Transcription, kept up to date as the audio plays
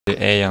the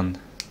Aeon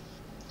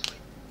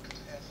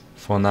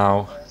for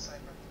now.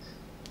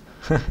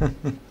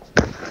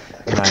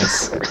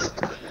 Nice.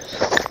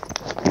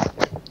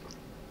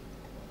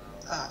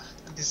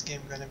 This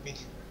game gonna be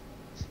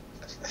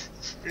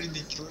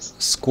ridiculous.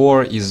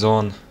 Score is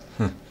on.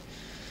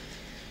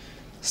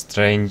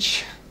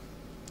 Strange.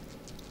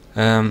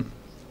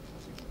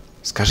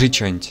 Скажи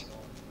что-нибудь.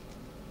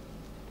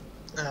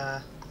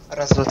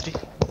 Раз, два, три.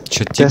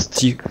 Чё Тест.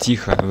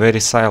 тихо, very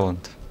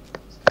silent.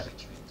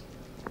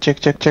 Check.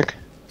 Check.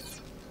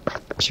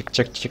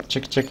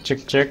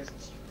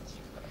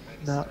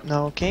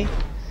 Now okay?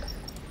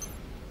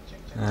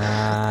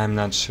 I'm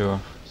not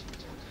sure.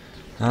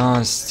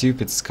 Oh,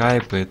 stupid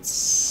Skype,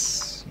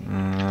 it's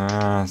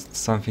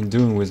something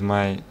doing with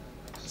my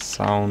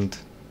sound.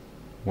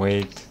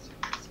 Wait.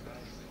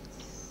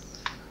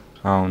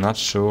 Oh, not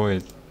sure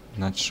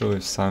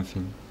if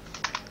something.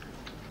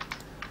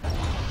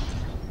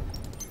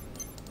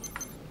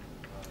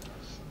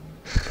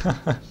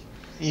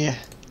 Yeah.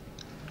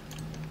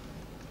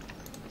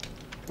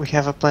 We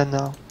have a plan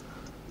now.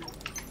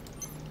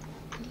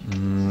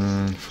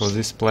 For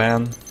this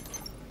plan,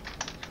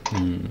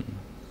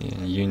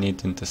 yeah, you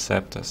need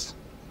interceptors.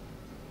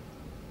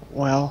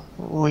 Well,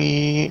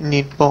 we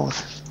need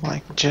both,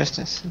 like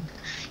justice and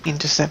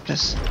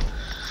interceptors.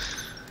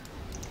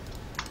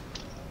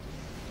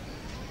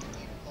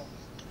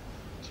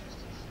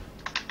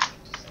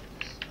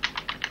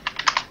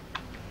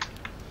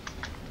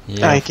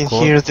 Yeah, I can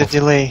hear the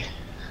delay.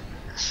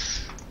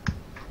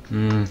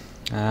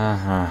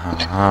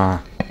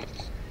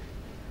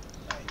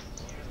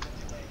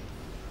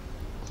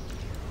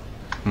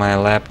 My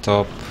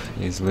laptop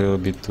is a little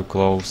bit too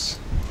close.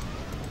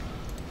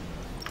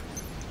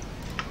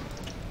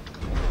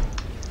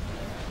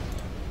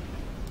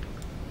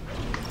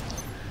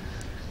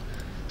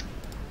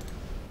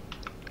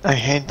 I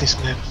hate this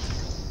map.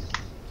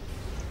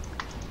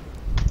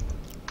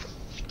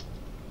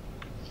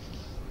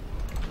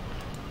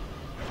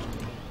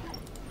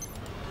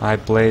 I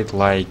played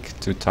like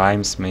 2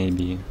 times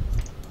maybe.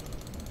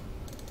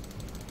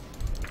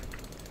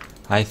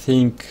 I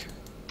think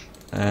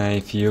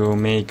if you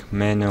make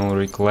manual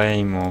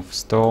reclaim of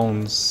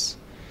stones,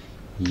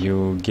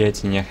 you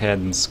get in ahead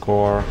and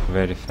score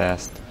very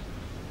fast.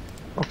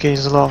 Okay,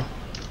 Zlo.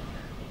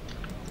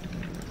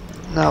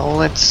 Now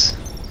let's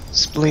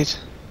split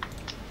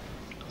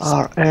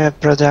our air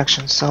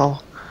production, so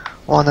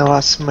one of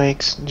us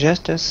makes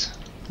justice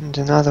and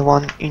another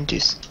one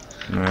intis.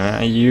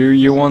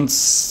 You want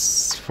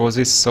for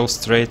this so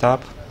straight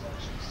up?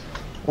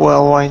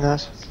 Well, why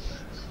not?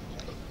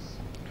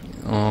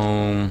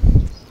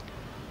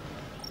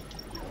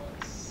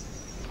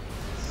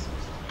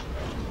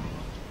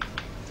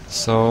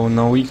 So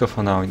no eco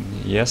for now,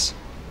 yes?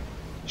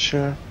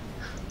 Sure.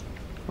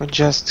 We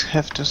just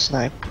have to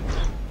snipe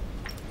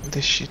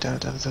the shit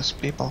out of those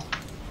people.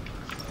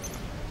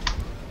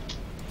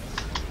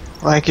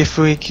 Like if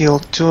we kill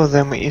 2 of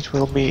them, it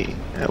will be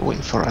a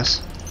win for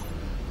us.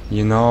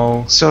 You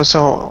know... So,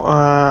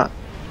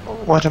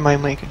 what am I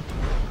making?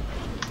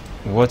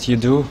 What you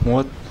do?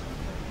 What?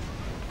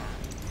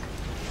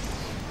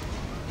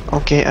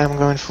 Okay, I'm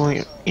going for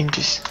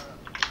inches.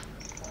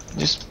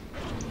 Just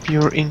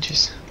pure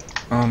inches.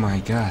 Oh my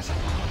god.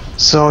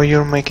 So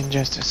you're making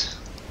justice.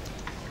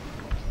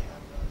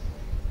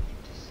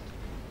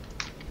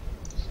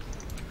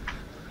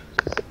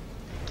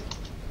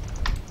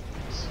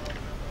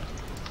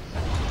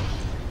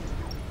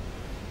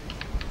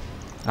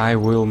 I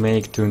will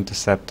make 2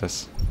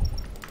 interceptors.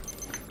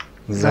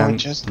 Then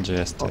just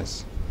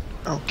justice.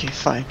 Okay,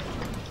 fine.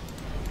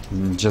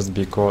 Just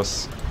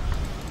because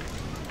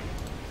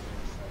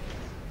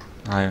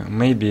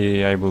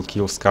maybe I will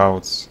kill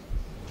scouts.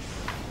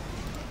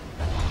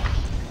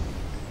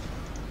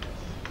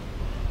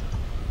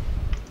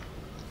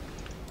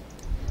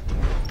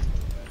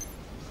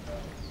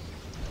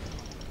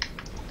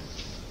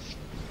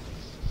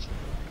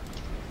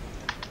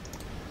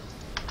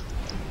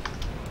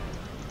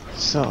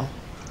 So,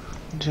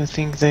 do you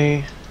think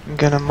they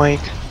gonna make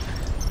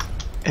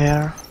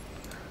air?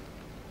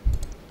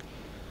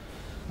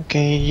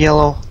 Okay,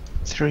 yellow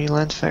 3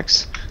 land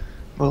facts,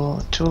 blue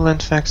 2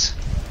 land facts.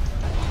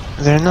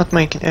 They're not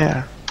making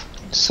air,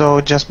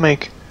 so just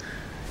make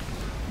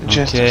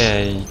justice.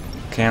 Okay, I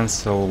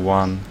cancel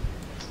 1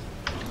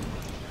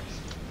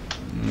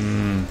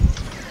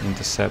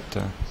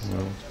 interceptor.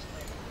 Well.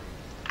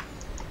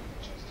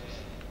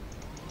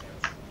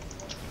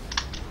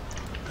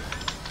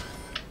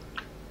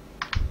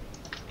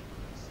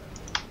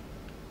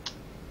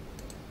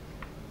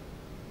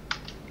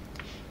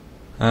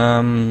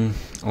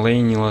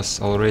 Laney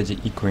was already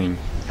echoing.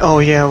 Oh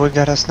yeah, we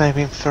gotta snipe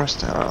him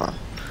first.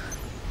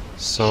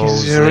 So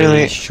he's they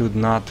really should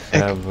not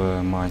have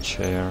much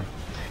air.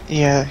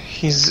 Yeah,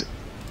 he's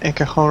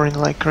echo-horing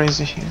like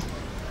crazy here.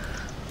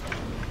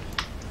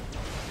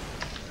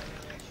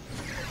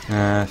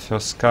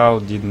 First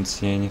scout didn't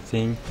see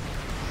anything.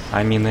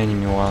 I mean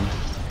enemy one.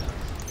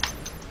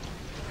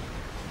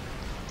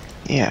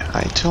 Yeah,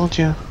 I told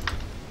you.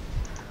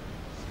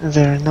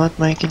 They're not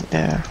making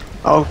air.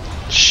 Oh,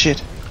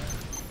 shit.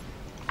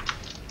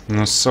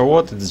 No, so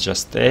what? It's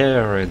just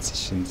air,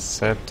 it's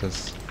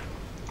interceptors.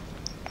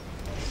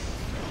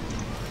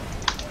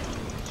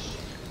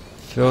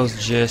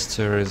 First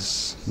gesture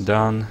is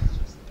done.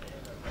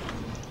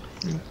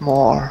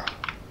 More.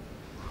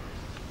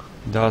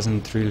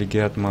 Doesn't really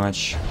get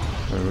much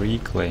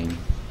reclaim.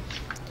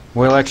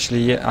 Well,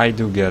 actually, yeah, I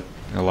do get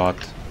a lot.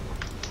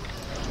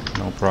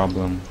 No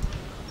problem.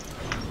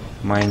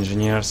 My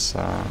engineers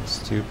are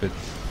stupid.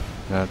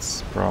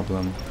 That's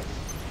problem.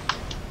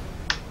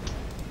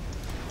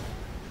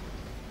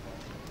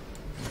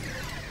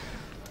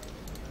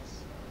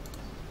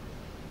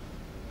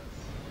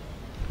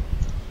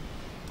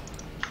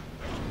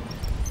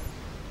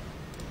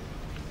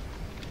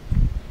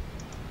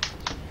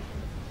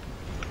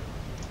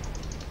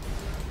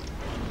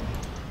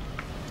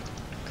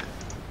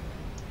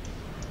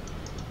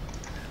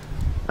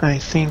 I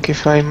think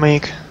if I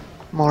make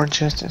more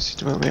justice,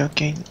 it will be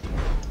okay.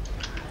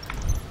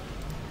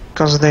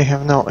 Because they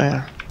have no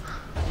air.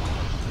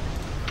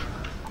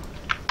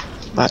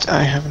 But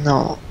I have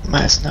no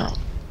mass now.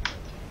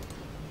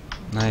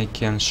 I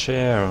can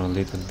share a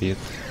little bit.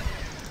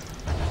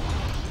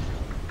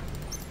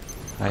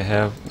 I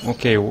have,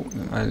 okay,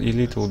 a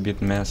little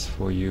bit mass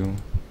for you.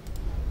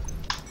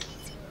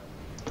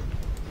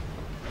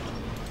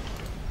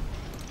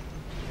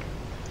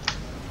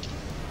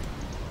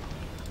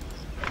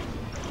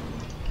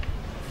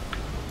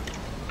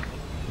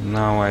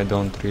 Now I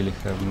don't really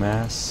have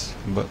mass,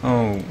 but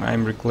oh,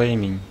 I'm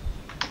reclaiming.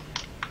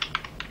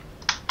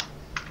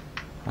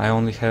 I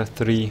only have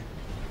 3.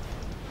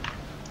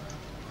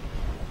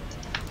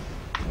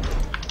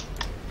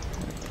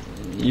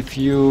 If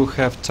you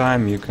have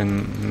time, you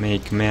can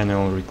make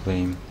manual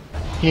reclaim.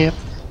 Yep.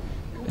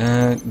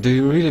 Do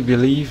you really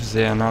believe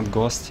they are not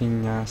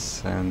ghosting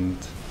us? And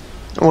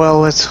Well,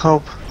 let's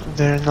hope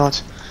they're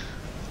not.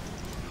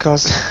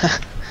 Cause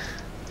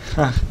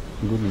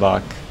good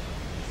luck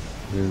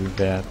with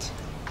that.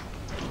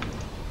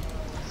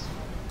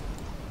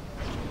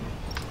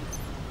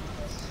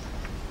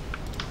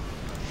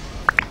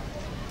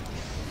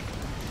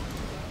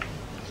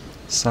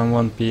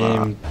 Someone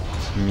PM'd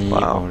me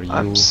wow, or you.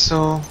 I'm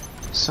so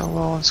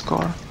low on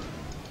score.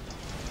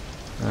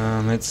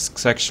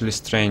 It's actually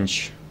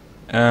strange.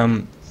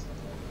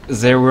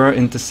 There were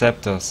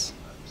interceptors,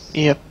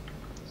 Yep.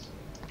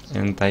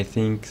 and I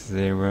think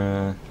they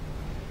were.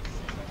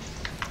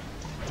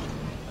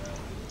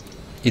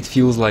 It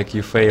feels like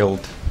you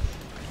failed.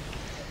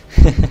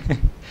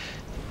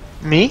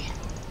 Me?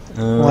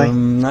 Why?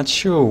 Not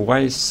sure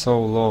why so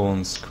low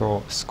on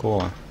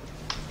score.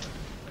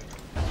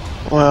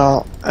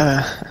 Well,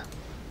 I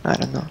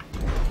don't know.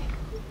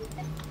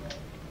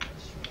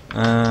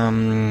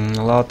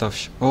 A lot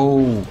of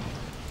oh,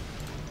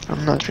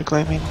 I'm not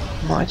reclaiming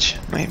much,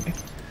 maybe.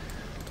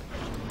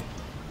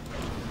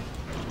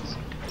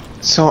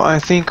 So I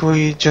think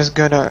we just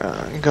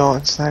gotta go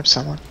and snipe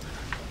someone.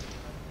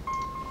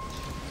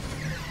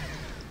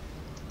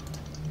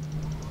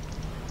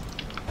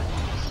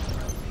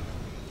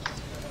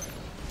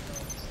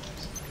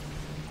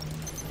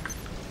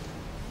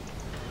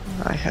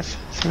 I have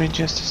 3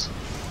 justice.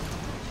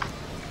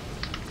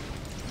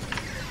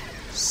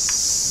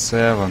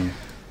 7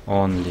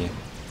 only.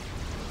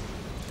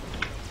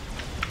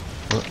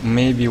 Well,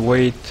 maybe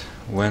wait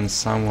when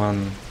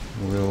someone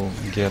will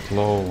get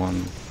low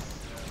on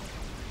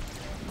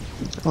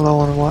Low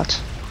on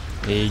what?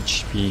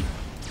 HP.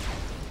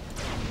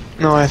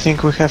 No, I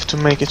think we have to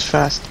make it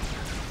fast.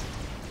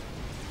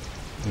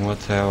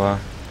 Whatever.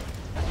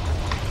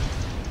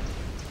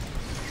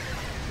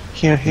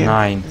 Here.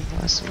 9.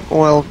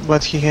 Well,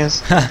 but he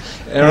has...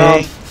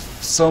 Around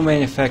so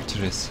many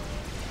factories.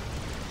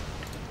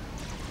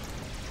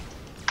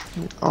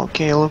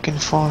 Okay, looking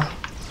for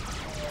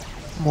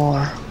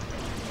more.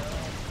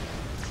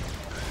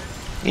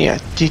 Yeah,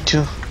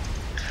 T2.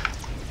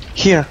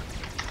 Here.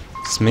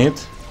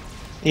 Smith?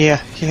 Yeah,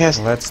 he has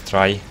Let's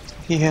try.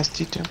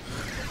 T2.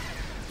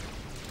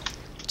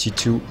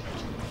 T2.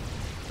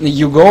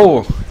 You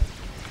go!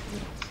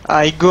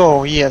 I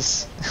go,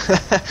 yes.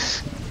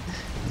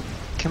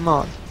 Come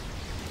on.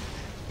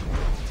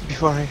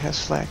 Before he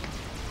has flag.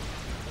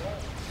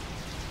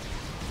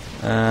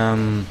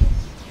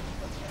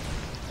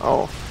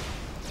 Oh,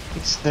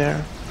 it's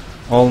there.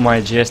 All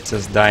my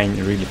jesters dying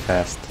really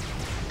fast.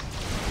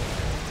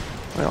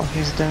 Well,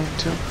 he's down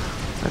too.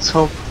 Let's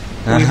hope.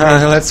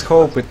 Let's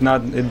hope it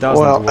doesn't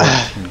Well,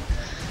 work.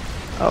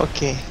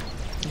 Okay,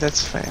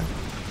 that's fair.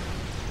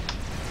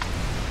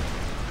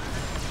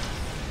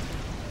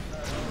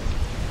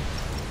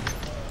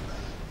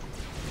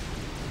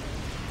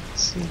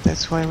 See,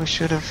 that's why we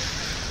should have.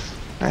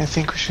 I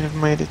think we should have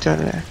made it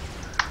earlier.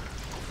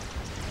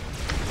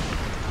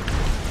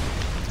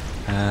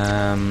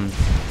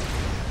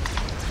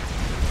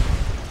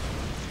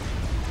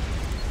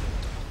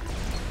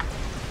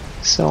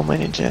 So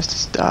many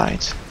jesters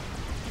died.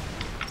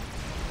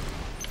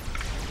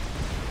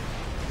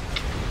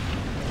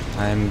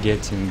 I'm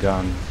getting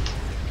gun.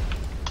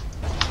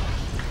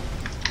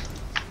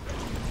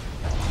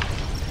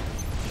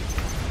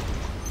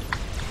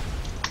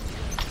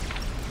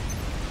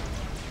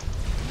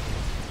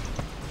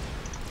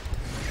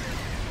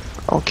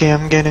 Okay,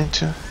 I'm getting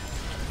to.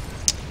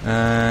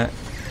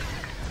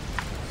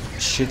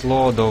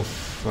 Shitload of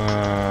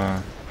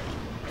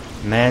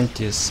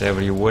mantis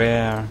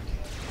everywhere.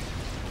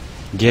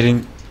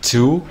 Getting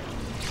 2?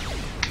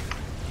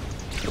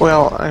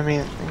 Well, I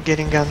mean,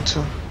 getting gun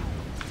too.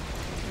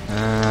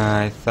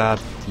 I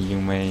thought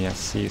you may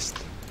assist.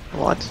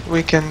 What?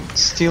 We can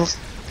still,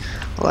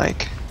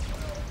 like,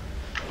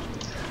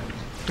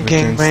 We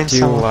gain can main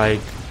still some,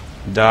 like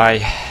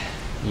die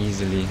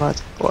easily.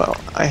 but well,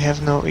 I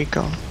have no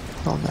eco,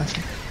 no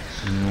nothing.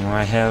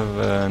 I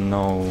have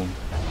no.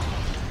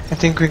 I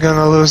think we're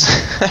gonna lose.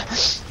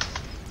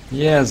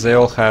 Yeah, they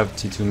all have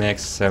T2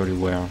 maxes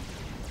everywhere.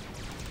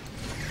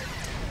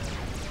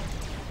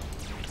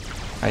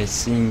 I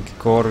think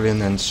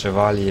Corvin and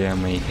Chevalier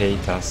may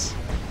hate us.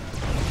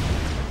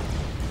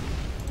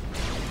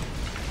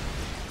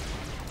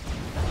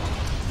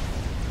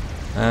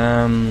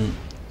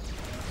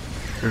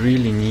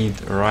 Really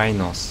need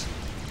rhinos.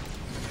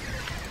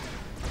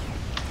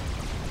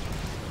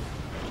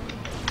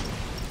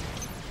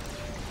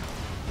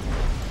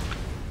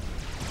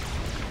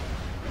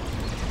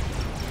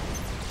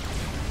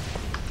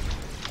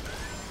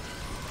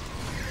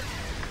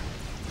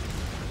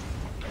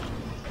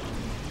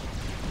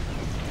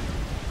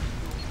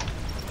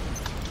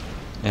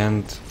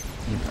 And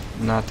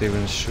not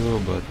even sure,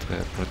 but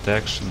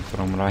protection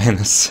from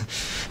rhinos.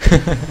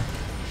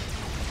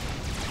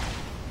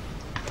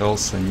 It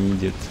also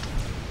needed.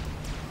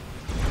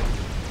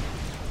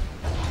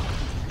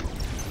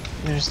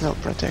 There's no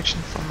protection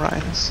from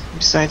rhinos,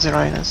 besides the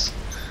rhinos.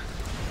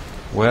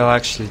 Well,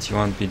 actually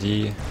T1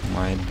 PD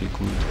might be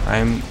good.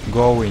 I'm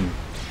going.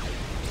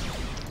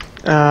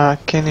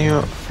 Can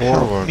you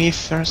Forward. help me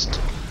first?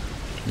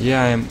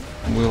 Yeah, I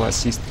will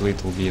assist a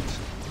little bit.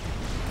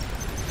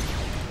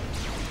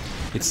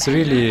 It's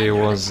really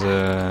was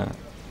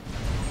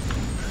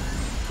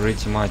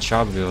pretty much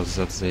obvious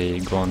that they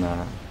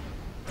gonna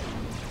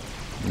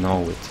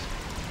know it.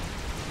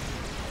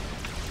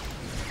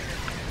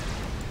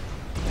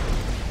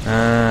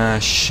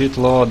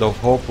 Shitload of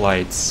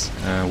hoplites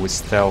with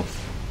stealth.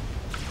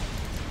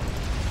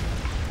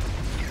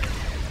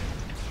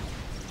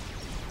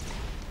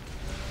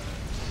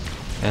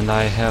 And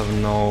I have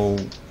no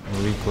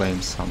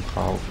reclaim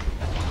somehow.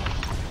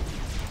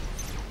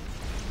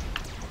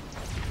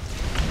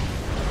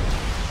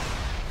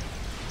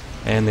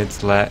 And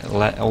it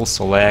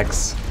also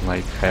lags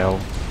like hell.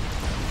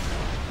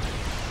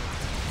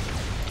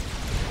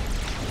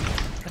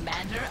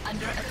 Commander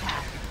under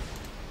attack.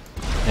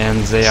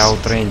 And they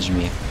outrange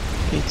me.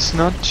 It's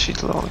not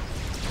shitload.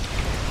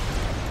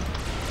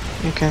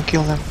 You can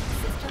kill them.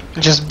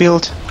 Just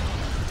build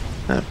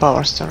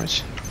power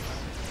storage.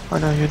 Oh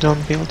no, you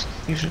don't build.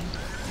 You should.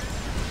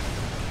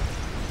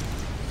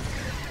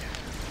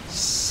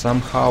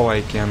 Somehow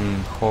I can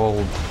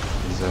hold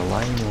the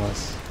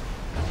Lineless.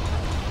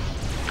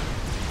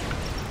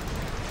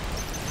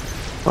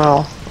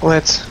 Well,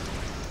 let's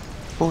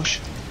push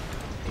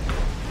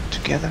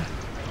together.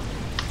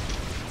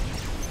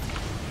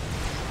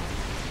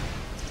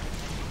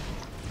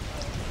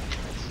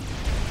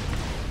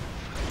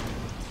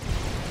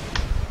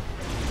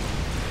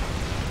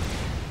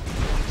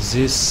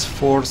 This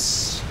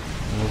force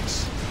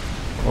looks...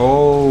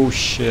 Oh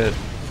shit.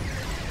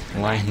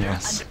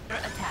 Lineless.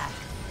 Under attack.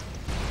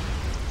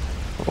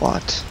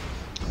 What?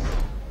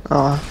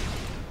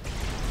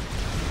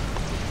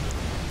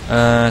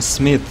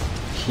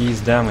 Smith, he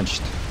is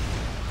damaged.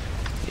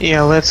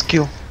 Yeah, let's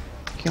kill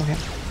him.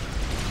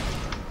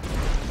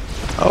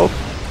 Oh,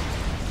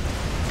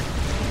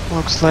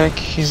 looks like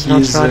he's not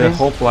His running.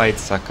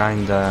 hoplites are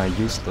kinda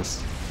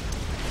useless.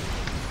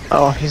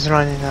 Oh, he's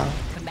running now.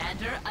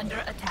 Commander under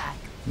attack.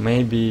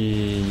 Maybe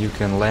you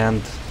can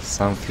land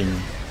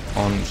something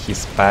on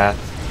his path.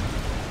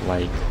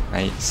 Like,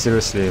 I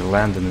seriously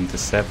land an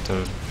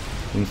interceptor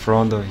in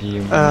front of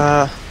him.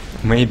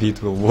 Maybe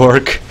it will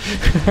work.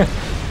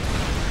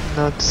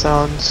 Not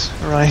sounds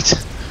right.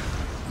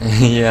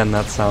 Yeah,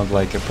 not sound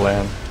like a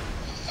plan.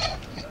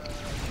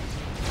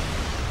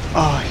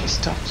 Oh, he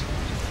stopped.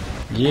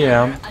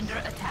 Yeah, Under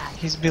attack.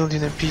 He's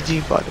building a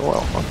PD, but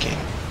well, okay.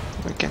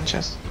 We can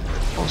just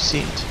OC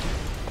it.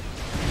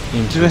 Do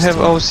you have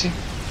interesting. OC?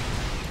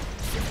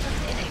 System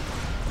enabled.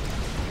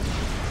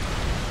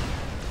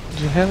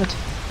 Do you have it?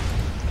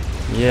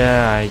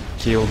 Yeah, I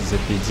killed the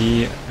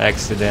PD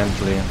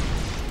accidentally.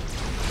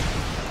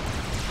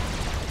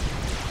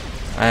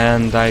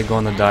 And I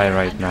gonna die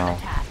right Under now.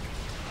 attack.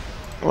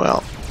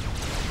 Well,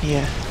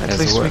 yeah. At As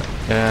least well.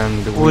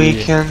 And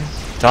we can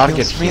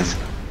target kill him.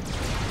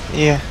 Smith.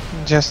 Yeah,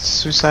 just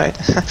suicide.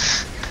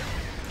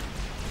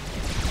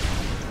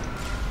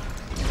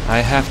 I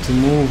have to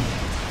move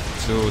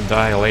to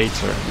die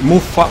later.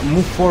 Move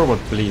forward,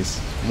 please.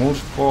 Move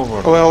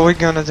forward. Well, we're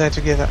gonna die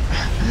together.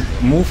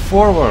 Move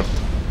forward.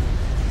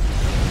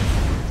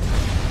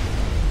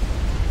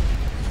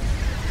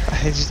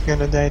 I'm just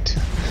gonna die too.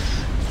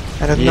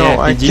 I don't Yeah,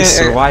 know. I PD can't.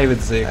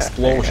 survived the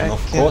explosion. I Of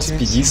can't course, even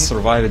PD see it.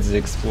 survived the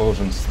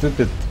explosion.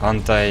 Stupid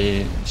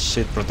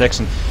anti-shit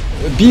protection.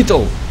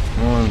 Beetle!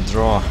 Oh,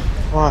 draw.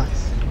 What?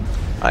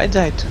 I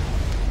died.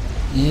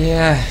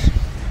 Yeah,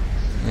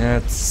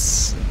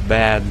 it's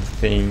bad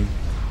thing.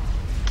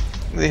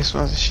 This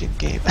was a shit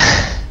game.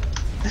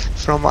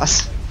 From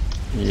us.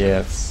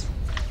 Yes,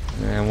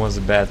 it was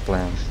a bad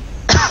plan.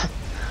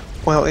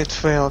 Well, it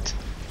failed.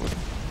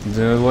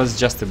 It was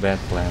just a bad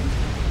plan.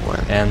 Well,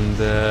 And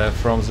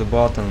from the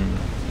bottom,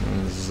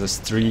 the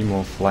stream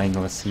of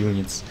lineless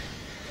units,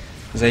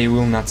 they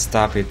will not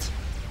stop it.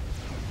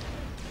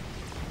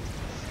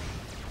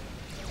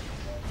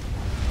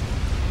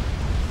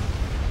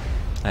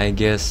 I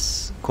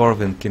guess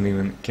Corvin can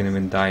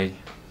even die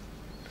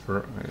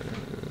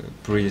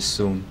pretty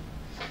soon.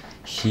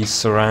 He's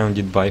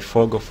surrounded by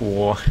fog of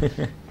war.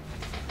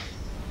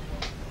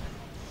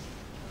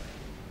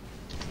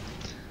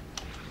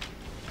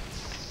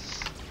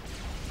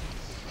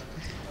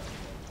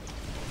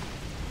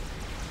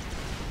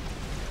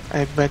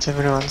 I bet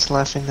everyone's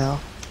laughing now.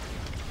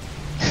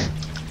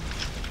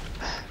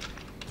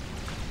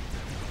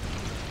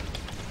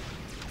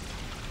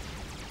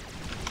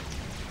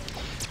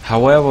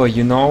 However,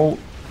 you know,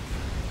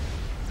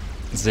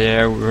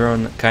 there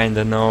were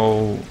kinda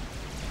no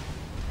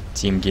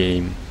team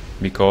game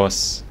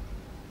because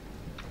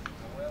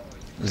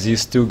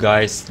these two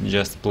guys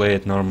just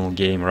played normal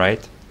game,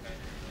 right?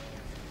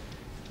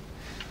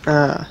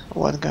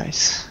 What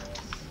guys?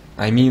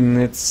 I mean,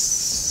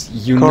 it's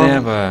you Corvin.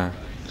 never.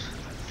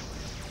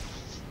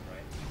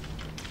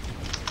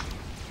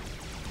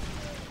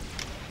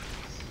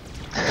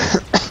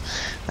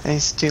 I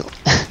still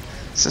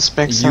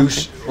suspect You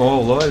something.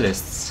 all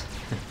loyalists.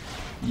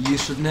 You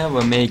should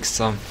never make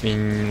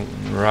something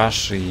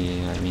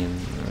rushy. I mean,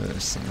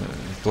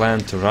 plan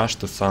to rush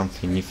to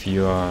something if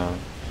you are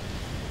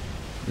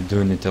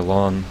doing it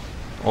alone.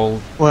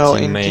 All Well,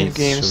 in team teammates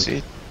games,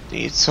 should.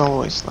 it's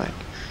always like,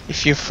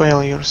 if you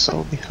fail, you're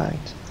so behind.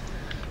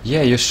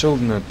 Yeah, you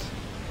should not.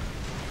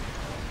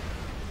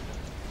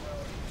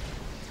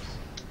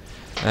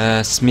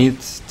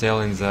 Smith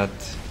telling that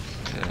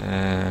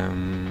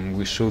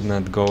we should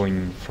not go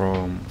in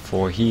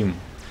for him.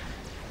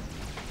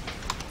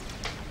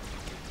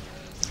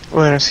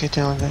 Where is he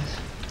telling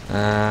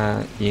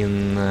that?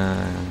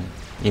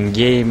 In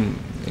game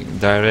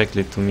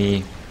directly to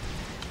me.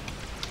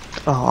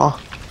 Oh,